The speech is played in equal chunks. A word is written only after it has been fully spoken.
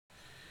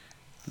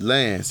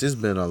Lance, it's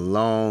been a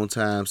long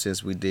time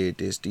since we did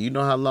this. Do you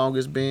know how long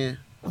it's been?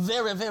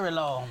 Very, very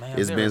long, man.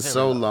 It's Very, been very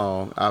so long.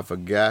 long, I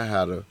forgot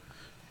how to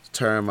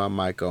turn my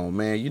mic on.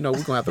 Man, we're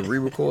going to have to re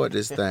record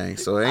this thing.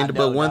 So, it I ain't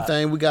but know, one Doc.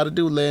 thing we got to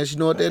do, Lance. You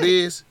know what that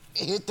is?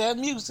 Hit that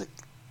music.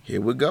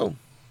 Here we go.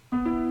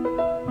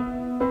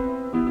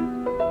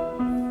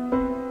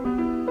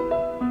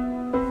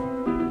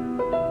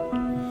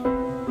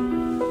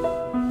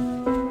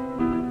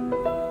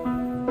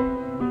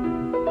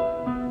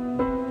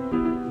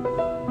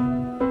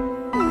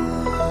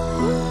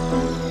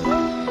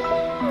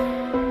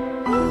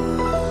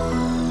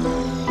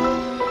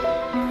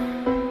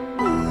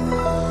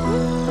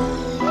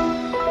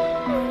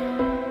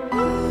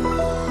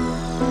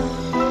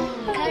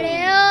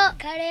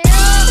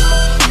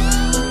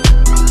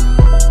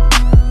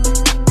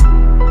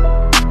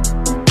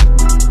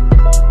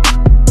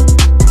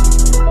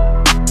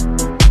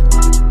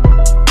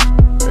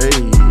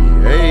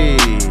 Hey,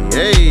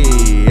 hey,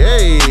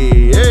 hey,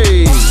 hey,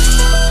 hey.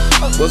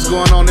 What's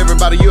going on,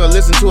 everybody? You are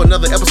listening to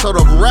another episode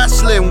of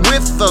Wrestling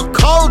with the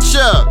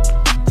Culture.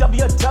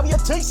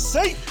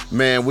 WWTC.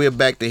 Man, we're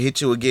back to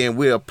hit you again.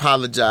 We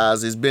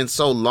apologize. It's been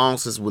so long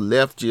since we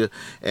left you,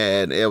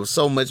 and there was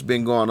so much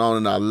been going on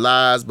in our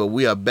lives, but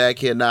we are back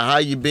here now. How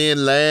you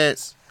been,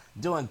 Lance?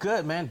 Doing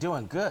good, man.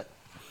 Doing good.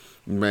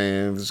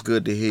 Man, it's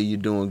good to hear you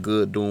doing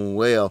good, doing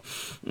well.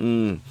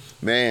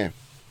 Man,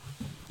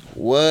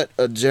 what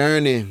a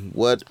journey.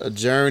 What a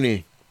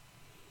journey.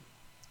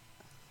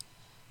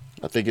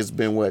 I think it's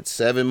been,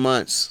 7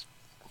 months?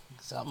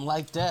 Something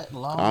like that.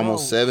 Long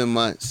Almost road. 7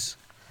 months.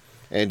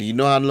 And do you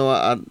know how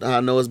I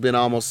know it's been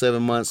almost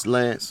 7 months,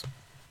 Lance?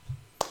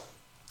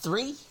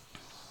 3.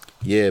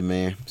 Yeah,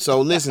 man. So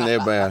listen,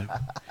 everybody.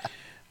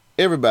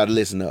 Everybody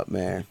listen up,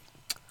 man.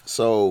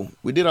 So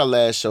we did our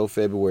last show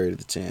February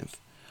the 10th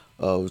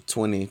of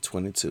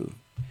 2022.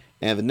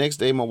 And the next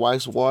day my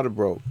wife's water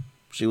broke.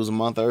 She was a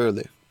month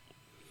early.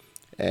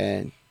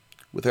 And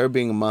with her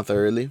being a month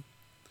early,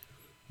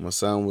 my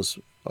son was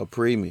a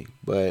preemie.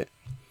 But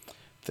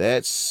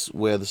that's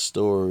where the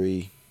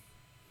story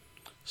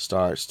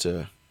starts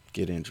to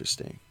get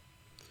interesting.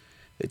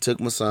 They took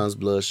my son's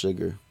blood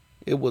sugar.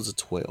 It was a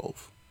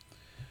 12.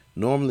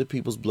 Normally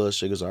people's blood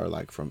sugars are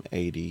like from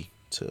 80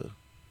 to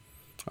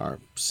or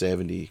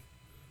 70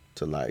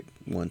 to like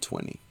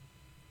 120.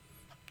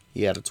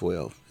 He had a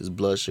 12. His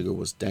blood sugar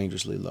was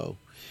dangerously low.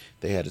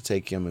 They had to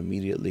take him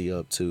immediately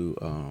up to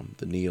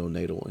the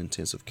neonatal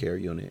intensive care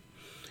unit,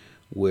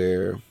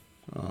 where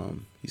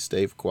he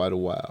stayed for quite a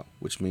while,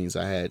 which means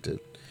I had to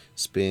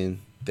spend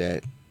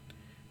that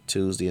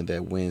Tuesday and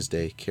that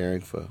Wednesday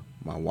caring for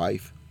my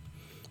wife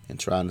and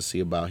trying to see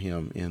about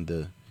him in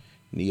the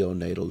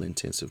neonatal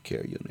intensive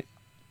care unit.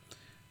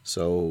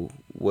 So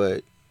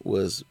what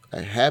was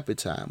a happy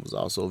time was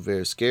also a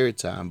very scary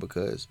time,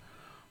 because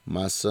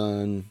my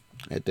son,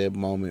 at that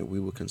moment, we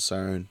were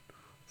concerned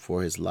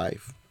for his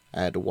life.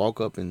 I had to walk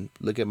up and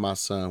look at my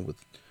son with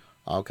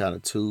all kind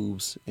of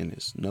tubes in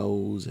his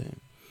nose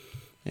and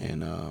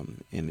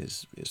in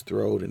his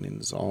throat and in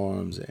his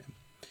arms, and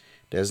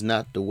that's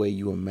not the way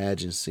you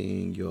imagine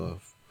seeing your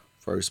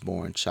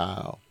firstborn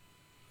child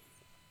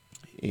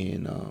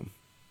in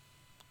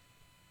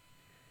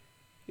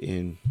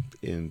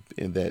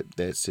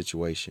that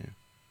situation.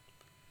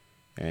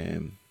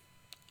 And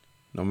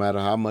no matter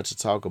how much I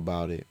talk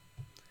about it,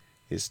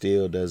 it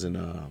still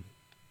doesn't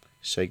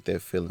shake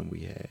that feeling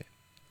we had.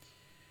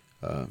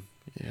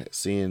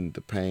 Seeing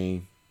the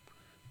pain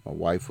my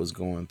wife was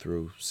going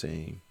through,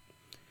 seeing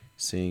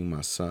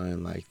my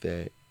son like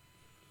that.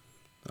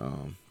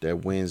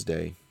 That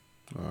Wednesday,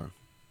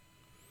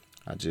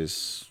 I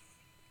just,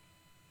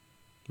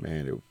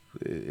 man,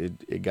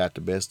 it got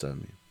the best of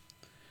me,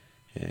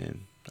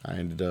 and I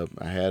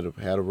had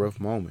a rough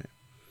moment.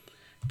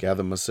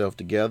 Gathered myself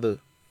together,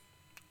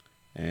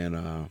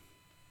 and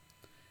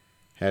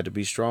had to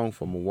be strong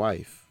for my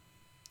wife.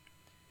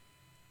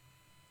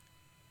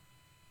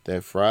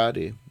 That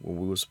Friday, when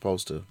we were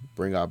supposed to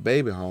bring our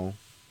baby home,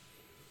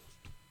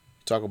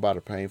 talk about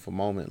a painful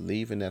moment,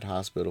 leaving that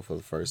hospital for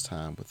the first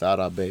time without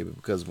our baby.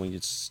 Because when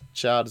your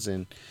child is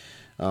in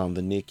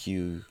the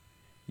NICU,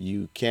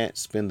 you can't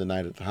spend the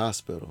night at the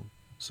hospital.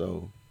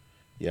 So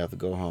you have to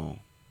go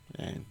home.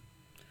 And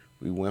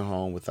we went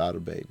home without a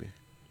baby.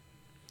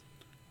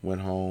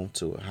 Went home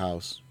to a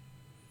house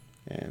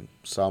and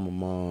saw my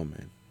mom.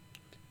 And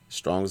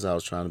strong as I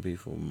was trying to be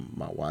for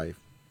my wife,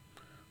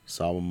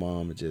 saw my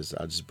mom, and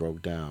I just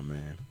broke down,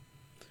 man.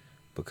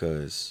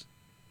 Because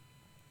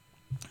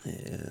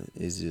the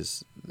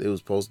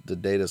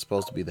day that's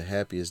supposed to be the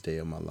happiest day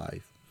of my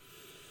life.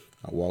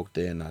 I walked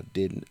there and I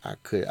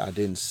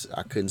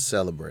couldn't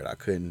celebrate. I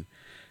couldn't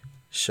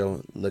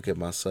look at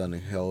my son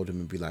and hold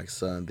him and be like,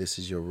 son, this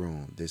is your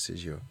room. This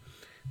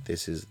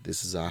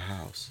is our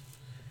house.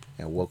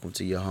 And welcome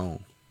to your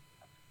home.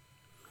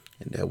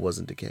 And that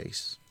wasn't the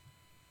case.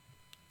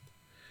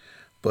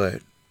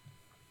 But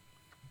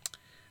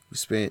we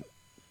spent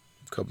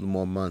a couple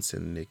more months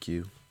in the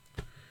NICU.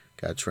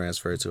 Got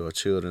transferred to a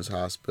children's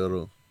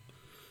hospital,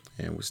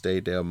 and we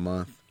stayed there a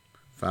month.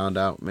 Found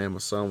out, man, my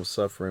son was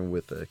suffering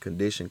with a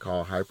condition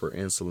called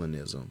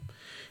hyperinsulinism.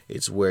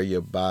 It's where your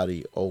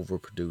body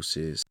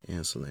overproduces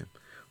insulin,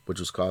 which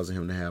was causing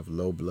him to have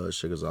low blood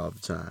sugars all the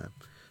time.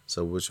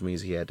 So, which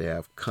means he had to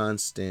have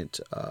constant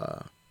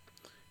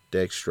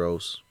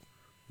dextrose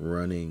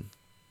running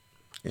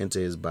into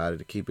his body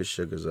to keep his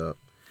sugars up.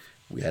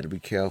 We had to be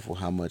careful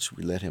how much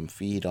we let him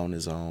feed on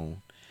his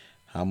own,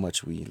 how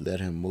much we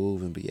let him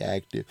move and be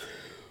active.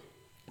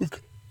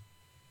 Excuse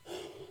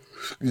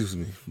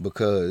me,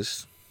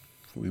 because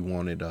we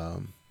wanted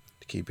to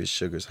keep his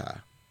sugars high.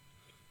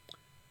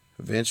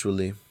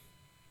 Eventually,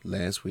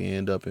 Lance, we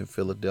end up in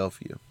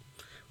Philadelphia.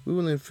 We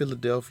were in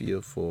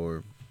Philadelphia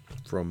from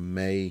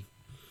May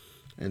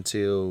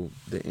until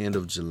the end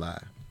of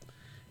July,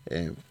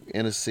 and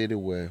in a city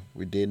where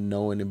we didn't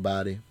know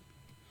anybody.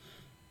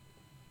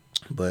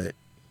 But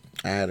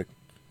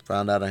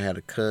found out I had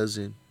a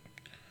cousin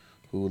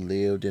who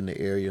lived in the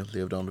area,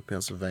 lived on the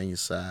Pennsylvania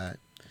side,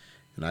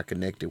 and I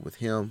connected with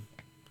him.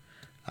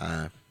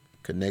 I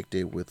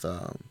connected with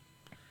a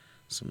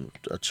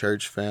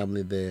church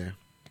family there.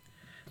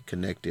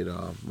 Connected.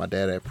 My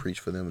dad had preached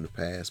for them in the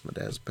past. My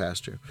dad's a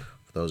pastor.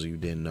 For those of you who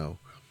didn't know,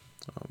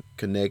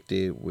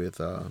 connected with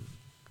the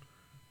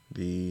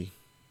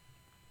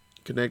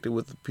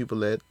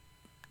people at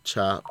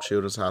CHOP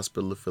Children's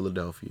Hospital of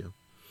Philadelphia,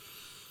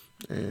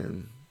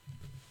 and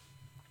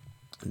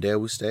there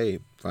we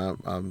stayed. I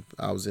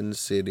was in the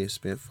city.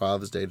 Spent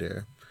Father's Day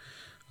there.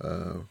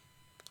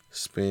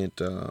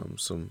 Spent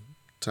some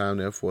time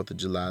there, 4th of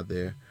July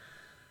there.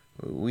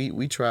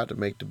 We tried to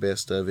make the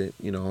best of it,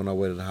 on our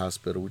way to the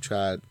hospital. We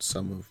tried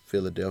some of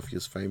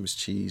Philadelphia's famous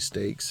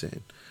cheesesteaks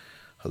and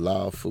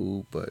halal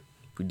food, but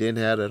we didn't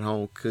have that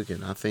home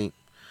cooking. I think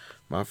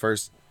my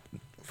first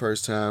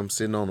time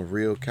sitting on a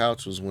real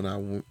couch was when I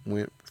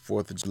went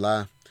 4th of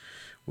July.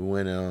 We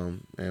went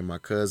and my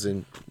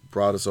cousin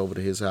brought us over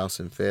to his house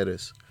and fed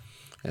us.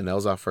 And that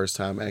was our first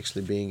time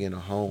actually being in a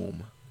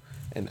home,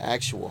 an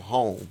actual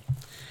home.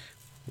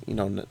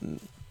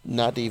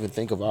 Not to even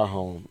think of our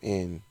home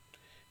in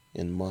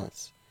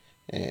months.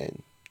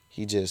 And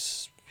he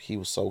was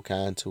so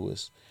kind to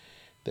us.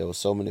 There were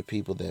so many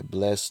people that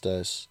blessed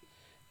us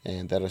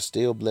and that are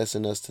still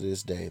blessing us to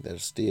this day, that are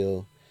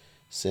still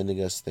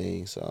sending us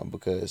things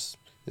because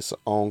it's an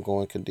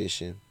ongoing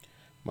condition.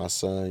 My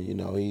son,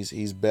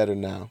 he's better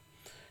now.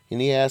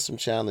 And he has some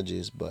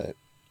challenges, but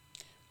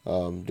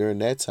during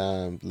that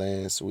time,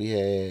 Lance, we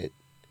had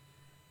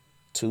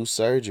 2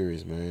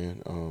 surgeries,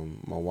 man.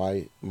 My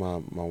wife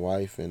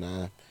and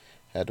I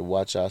had to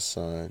watch our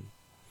son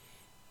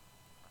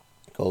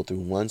go through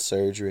 1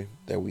 surgery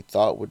that we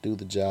thought would do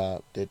the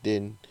job that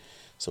didn't.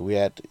 So he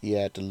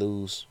had to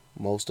lose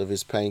most of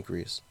his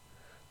pancreas,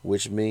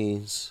 which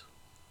means,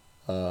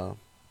 there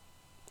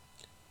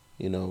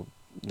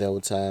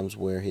were times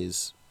where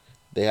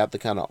they have to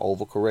kind of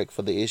overcorrect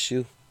for the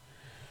issue.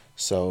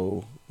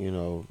 So,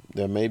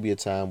 there may be a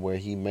time where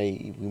we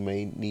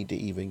may need to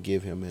even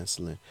give him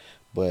insulin,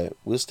 but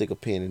we'll stick a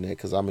pin in that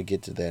because I'm going to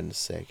get to that in a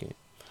second.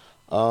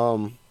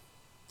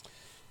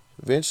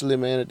 Eventually,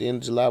 man, at the end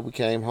of July, we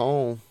came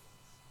home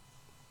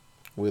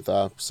with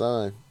our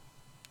son,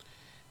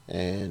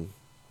 and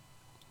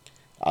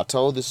I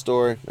told this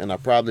story, and I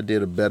probably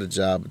did a better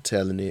job of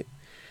telling it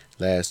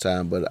last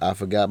time, but I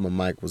forgot my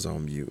mic was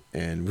on mute,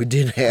 and we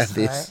didn't have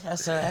this.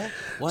 That's all right.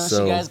 Once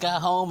you guys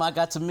got home, I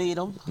got to meet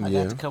him. I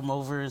got to come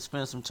over and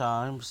spend some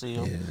time, see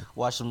him,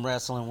 watch some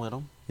wrestling with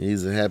him.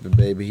 He's a happy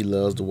baby. He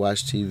loves to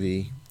watch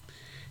TV.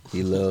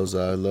 He loves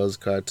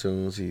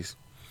cartoons. He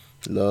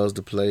loves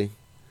to play.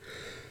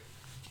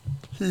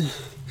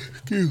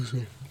 Excuse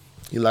me.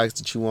 He likes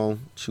to chew on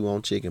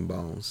chicken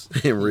bones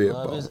and rib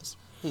bones.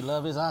 He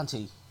loves his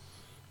auntie.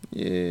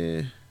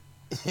 Yeah.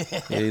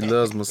 He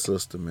loves my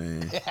sister,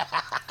 man.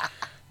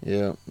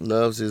 Yeah,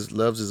 loves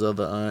his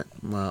other aunt,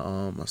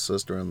 my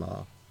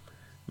sister-in-law,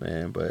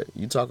 man. But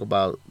you talk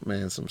about,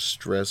 man, some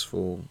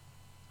stressful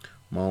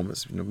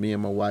moments. Me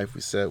and my wife, we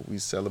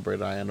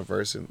celebrated our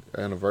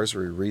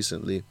anniversary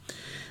recently,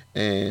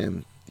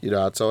 and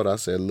I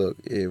said, look,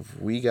 if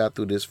we got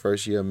through this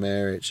first year of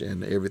marriage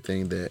and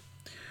everything that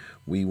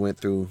we went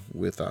through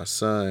with our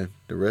son,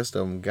 the rest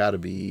of them gotta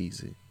be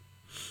easy.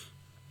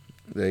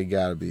 They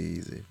gotta be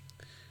easy.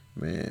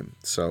 Man,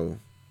 so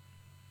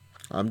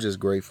I'm just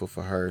grateful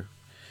for her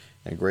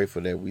and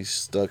grateful that we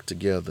stuck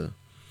together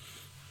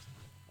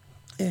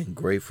and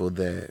grateful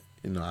that,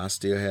 I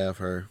still have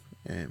her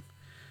and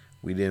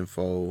we didn't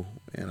fold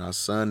and our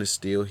son is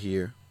still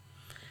here.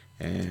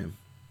 And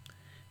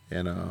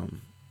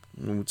when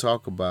we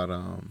talk about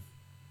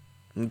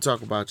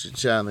your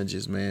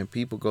challenges, man,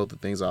 people go through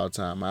things all the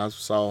time. I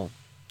saw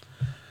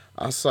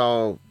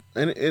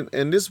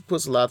and this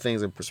puts a lot of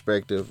things in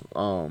perspective.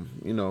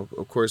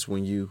 Of course,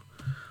 when you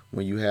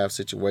have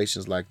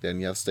situations like that and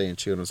you have to stay in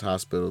Children's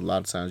Hospital, a lot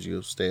of times we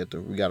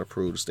got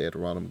approved to stay at the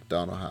Ronald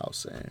McDonald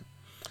House. And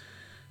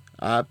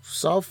I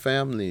saw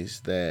families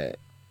that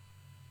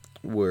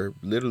were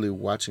literally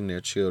watching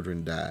their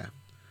children die.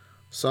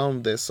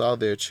 Some that saw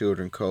their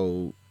children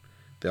cold,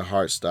 their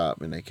heart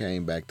stopped, and they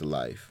came back to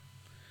life.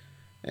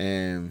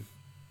 And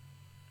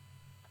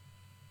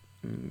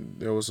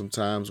there were some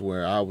times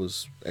where I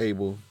was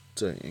able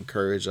to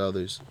encourage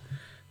others.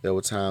 There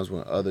were times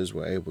when others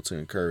were able to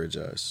encourage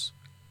us.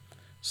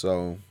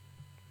 So,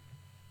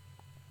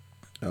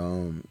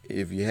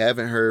 if you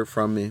haven't heard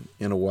from me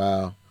in a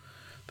while,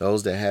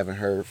 those that haven't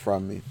heard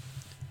from me,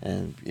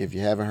 and if you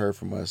haven't heard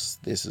from us,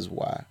 this is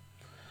why.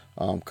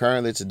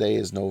 Currently, today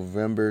is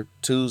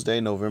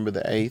Tuesday, November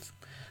the 8th,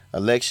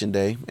 Election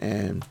Day,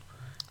 and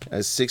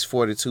at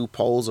 6:42,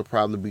 polls will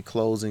probably be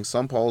closing.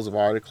 Some polls have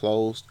already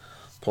closed.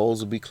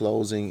 Polls will be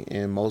closing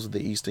in most of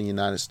the eastern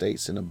United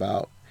States in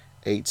about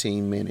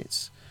 18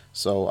 minutes.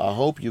 So I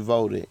hope you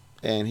voted,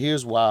 and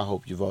here's why I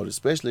hope you voted,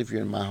 especially if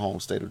you're in my home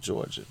state of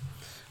Georgia.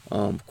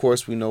 Of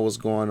course, we know what's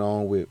going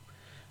on with.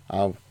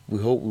 We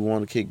hope we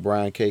want to kick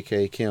Brian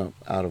K.K. Kemp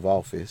out of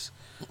office,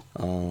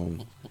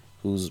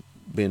 who's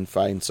been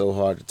fighting so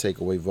hard to take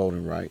away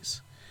voting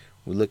rights.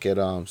 We look at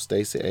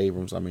Stacey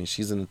Abrams. I mean,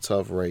 she's in a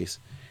tough race,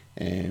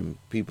 and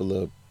people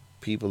are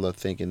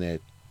thinking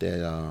that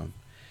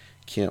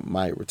Kemp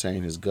might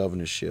retain his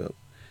governorship.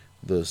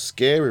 The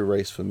scary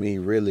race for me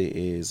really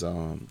is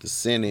the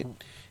Senate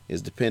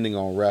is depending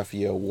on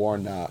Raphael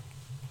Warnock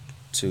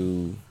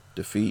to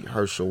defeat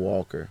Herschel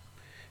Walker,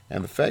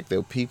 and the fact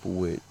that people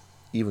would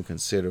even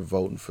consider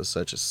voting for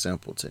such a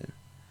simpleton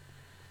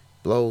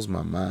blows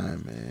my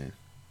mind, man.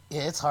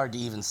 Yeah, it's hard to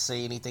even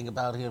say anything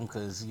about him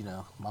because,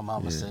 my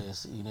mama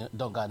says,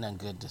 don't got nothing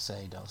good to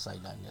say, don't say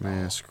nothing at all.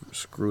 Man,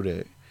 screw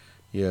that.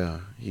 Yeah,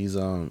 he's he's.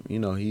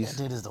 That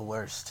dude is the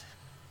worst.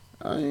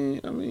 I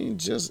mean,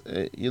 just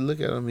you look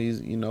at him.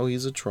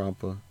 He's a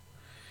Trumper.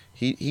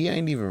 He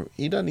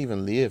doesn't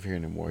even live here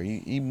anymore.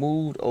 He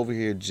moved over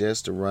here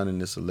just to run in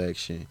this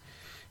election.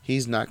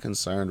 He's not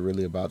concerned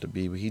really about the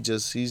people.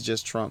 He's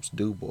just Trump's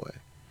do boy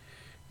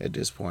at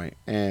this point.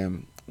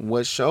 And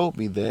what showed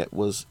me that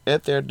was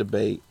at their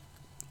debate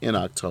in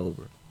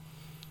October.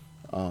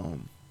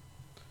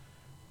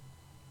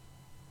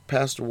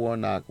 Pastor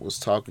Warnock was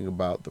talking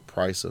about the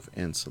price of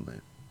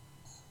insulin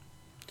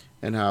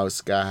and how it's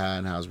sky high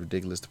and how it's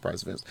ridiculous, the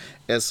price of insulin.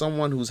 As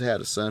someone who's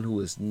had a son who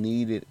has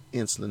needed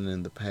insulin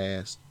in the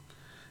past,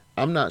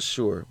 I'm not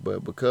sure,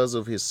 but because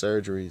of his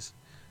surgeries,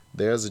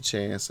 there's a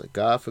chance,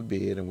 God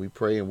forbid, and we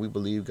pray and we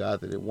believe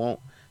God that it won't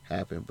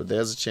happen, but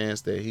there's a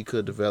chance that he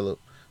could develop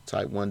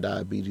type 1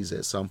 diabetes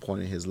at some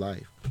point in his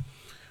life,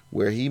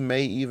 where he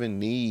may even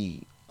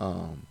need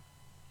to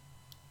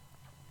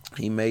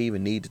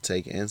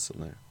take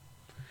insulin.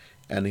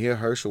 And to hear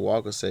Herschel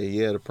Walker say,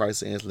 yeah, the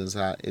price of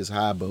insulin is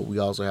high, but we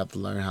also have to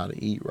learn how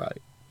to eat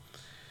right.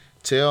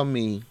 Tell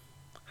me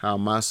how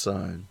my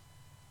son's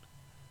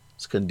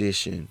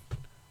condition,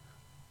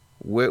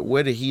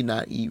 where did he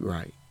not eat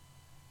right?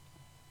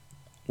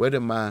 Where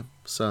did my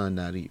son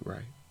not eat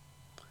right?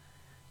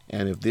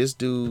 And if this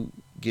dude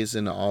gets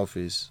into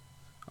office,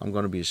 I'm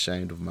going to be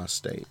ashamed of my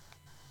state.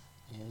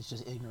 Yeah, it's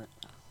just ignorant.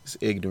 It's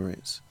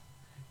ignorance.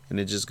 And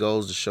it just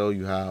goes to show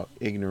you how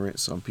ignorant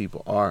some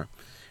people are.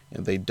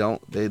 And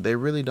they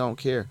really don't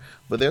care.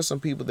 But there's some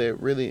people that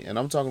really, and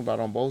I'm talking about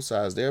on both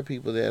sides, there are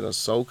people that are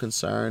so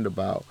concerned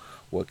about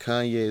what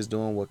Kanye is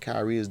doing, what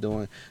Kyrie is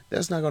doing.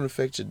 That's not going to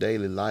affect your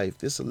daily life.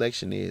 This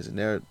election is. And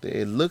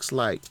it looks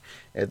like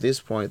at this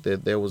point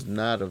that there was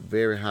not a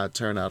very high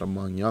turnout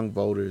among young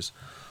voters.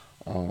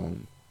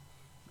 And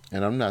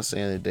I'm not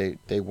saying that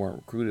they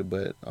weren't recruited,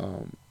 but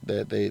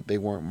that they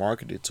weren't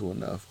marketed to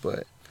enough.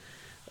 But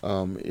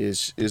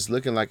it's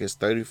looking like it's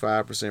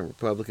 35%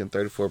 Republican,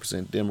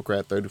 34%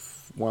 Democrat,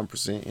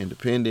 31%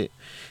 Independent.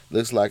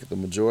 Looks like the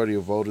majority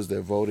of voters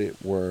that voted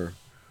were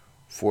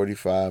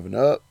 45 and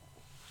up,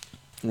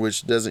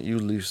 which doesn't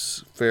usually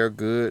fare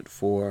good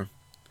for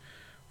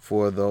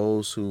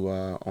those who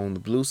are on the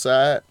blue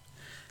side.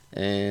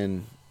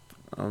 And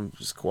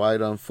it's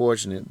quite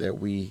unfortunate that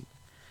we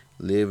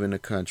live in a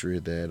country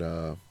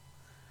that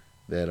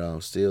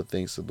still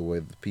thinks of the way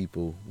the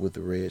people with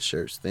the red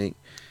shirts think.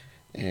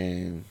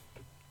 And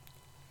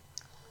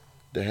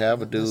to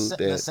have a dude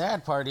the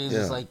sad part is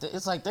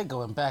it's like they're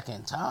going back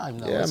in time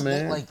though. Yeah,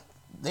 man.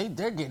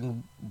 They're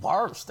getting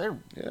worse. They're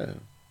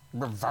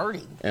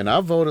reverting. And I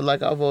voted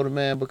like I voted,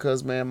 man,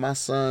 because man, my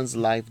son's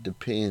life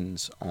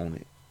depends on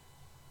it.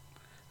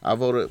 I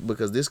voted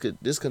because this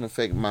can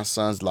affect my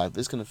son's life.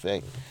 This can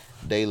affect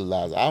daily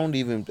lives.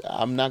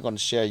 I'm not going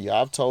to share you.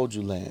 I've told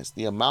you, Lance,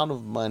 the amount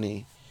of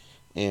money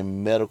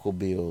in medical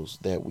bills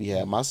that we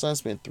have. My son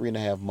spent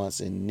 3.5 months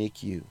in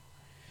NICU.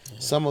 Yeah.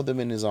 Some of them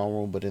in his own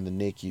room, but in the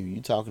NICU,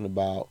 you're talking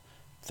about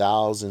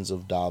thousands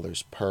of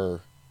dollars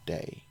per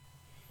day.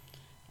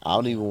 I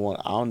don't even want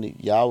to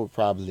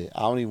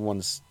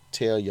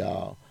tell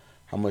y'all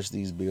how much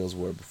these bills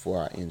were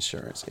before our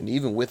insurance. And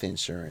even with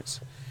insurance,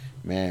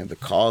 man, the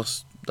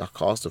cost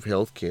of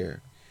healthcare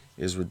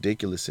is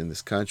ridiculous in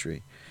this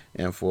country.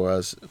 And for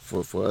us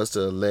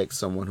to elect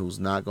someone who's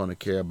not going to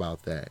care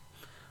about that,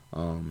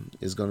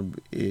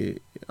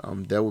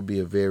 that would be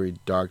a very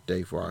dark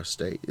day for our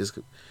state.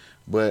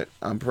 But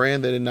I'm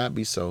praying that it not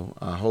be so.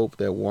 I hope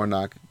that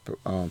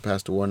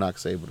Pastor Warnock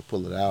is able to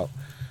pull it out.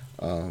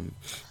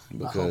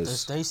 Because I hope that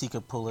Stacey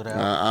could pull it out.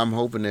 I'm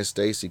hoping that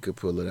Stacey could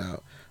pull it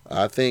out.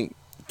 I think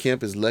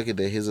Kemp is lucky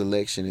that his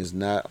election is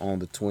not on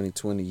the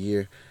 2020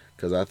 year,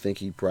 because I think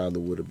he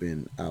probably would have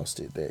been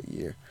ousted that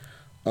year.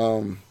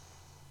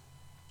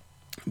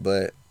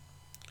 But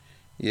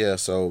yeah,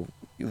 so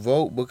you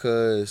vote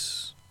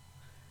because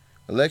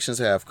elections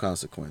have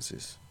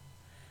consequences,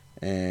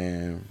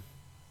 and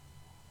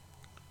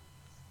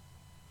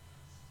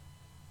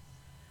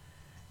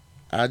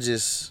I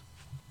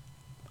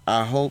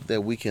hope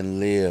that we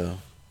can live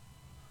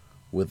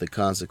with the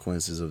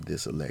consequences of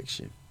this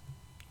election.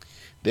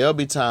 There'll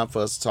be time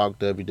for us to talk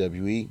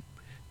WWE.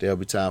 There'll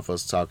be time for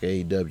us to talk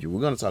AEW.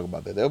 We're gonna talk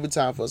about that. There'll be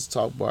time for us to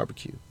talk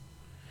barbecue.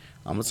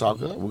 I'm gonna talk.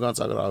 We're gonna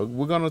talk about.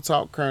 We're gonna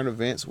talk current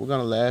events. We're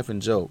gonna laugh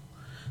and joke.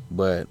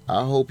 But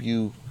I hope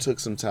you took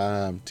some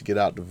time to get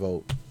out to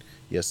vote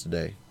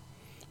yesterday,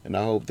 and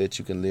I hope that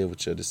you can live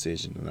with your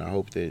decision. And I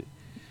hope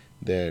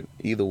that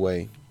either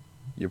way,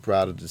 you're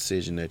proud of the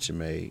decision that you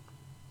made.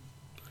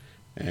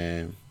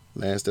 And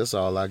Lance, that's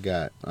all I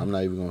got. I'm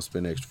not even gonna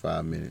spend an extra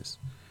 5 minutes.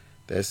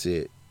 That's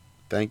it.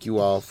 Thank you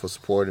all for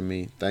supporting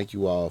me. Thank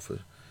you all for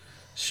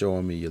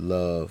showing me your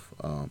love.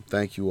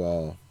 Thank you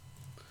all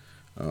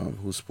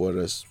who support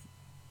us.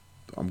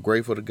 I'm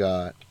grateful to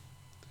God.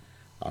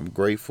 I'm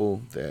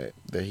grateful that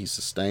He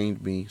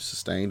sustained me,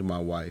 sustained my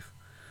wife.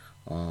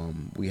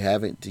 We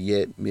haven't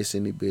yet missed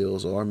any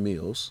bills or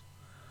meals,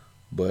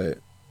 but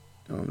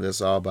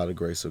that's all by the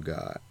grace of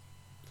God.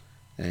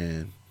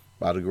 And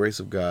by the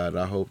grace of God,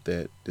 I hope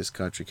that this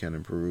country can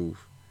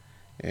improve.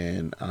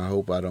 And I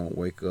hope I don't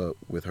wake up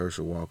with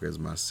Herschel Walker as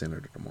my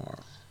senator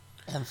tomorrow.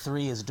 And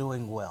 3 is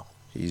doing well.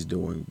 He's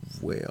doing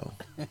well.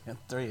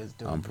 3 is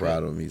doing I'm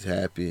proud of him. He's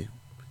happy.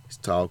 He's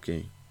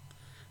talking.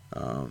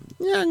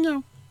 Yeah,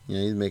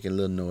 he's making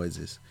little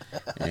noises.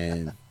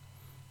 And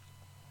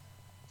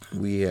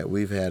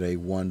we've had a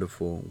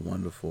wonderful,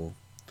 wonderful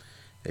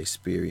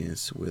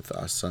experience with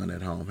our son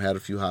at home. Had a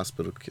few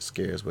hospital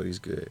scares, but he's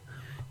good.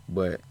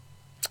 But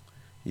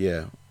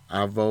yeah,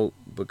 I vote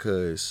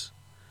because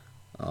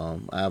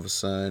I have a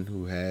son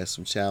who has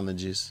some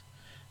challenges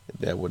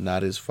that were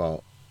not his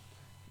fault,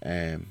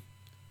 and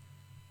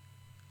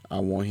I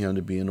want him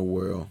to be in a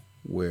world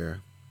where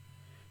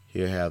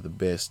he'll have the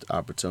best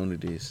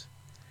opportunities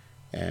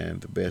and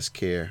the best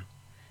care.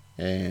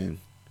 And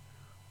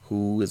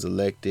who is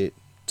elected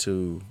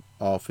to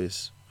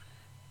office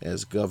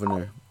as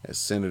governor, as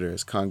senator,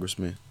 as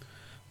congressman,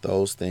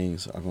 those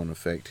things are going to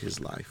affect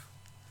his life.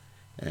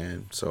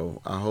 And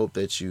so I hope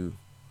that you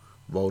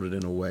voted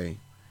in a way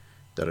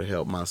that'll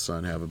help my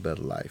son have a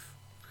better life.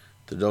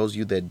 To those of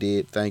you that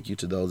did, thank you.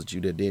 To those of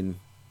you that didn't,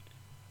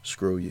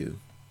 screw you.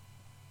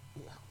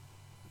 Yeah,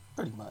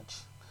 pretty much.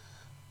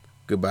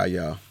 Goodbye,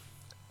 y'all.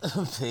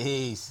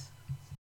 Peace.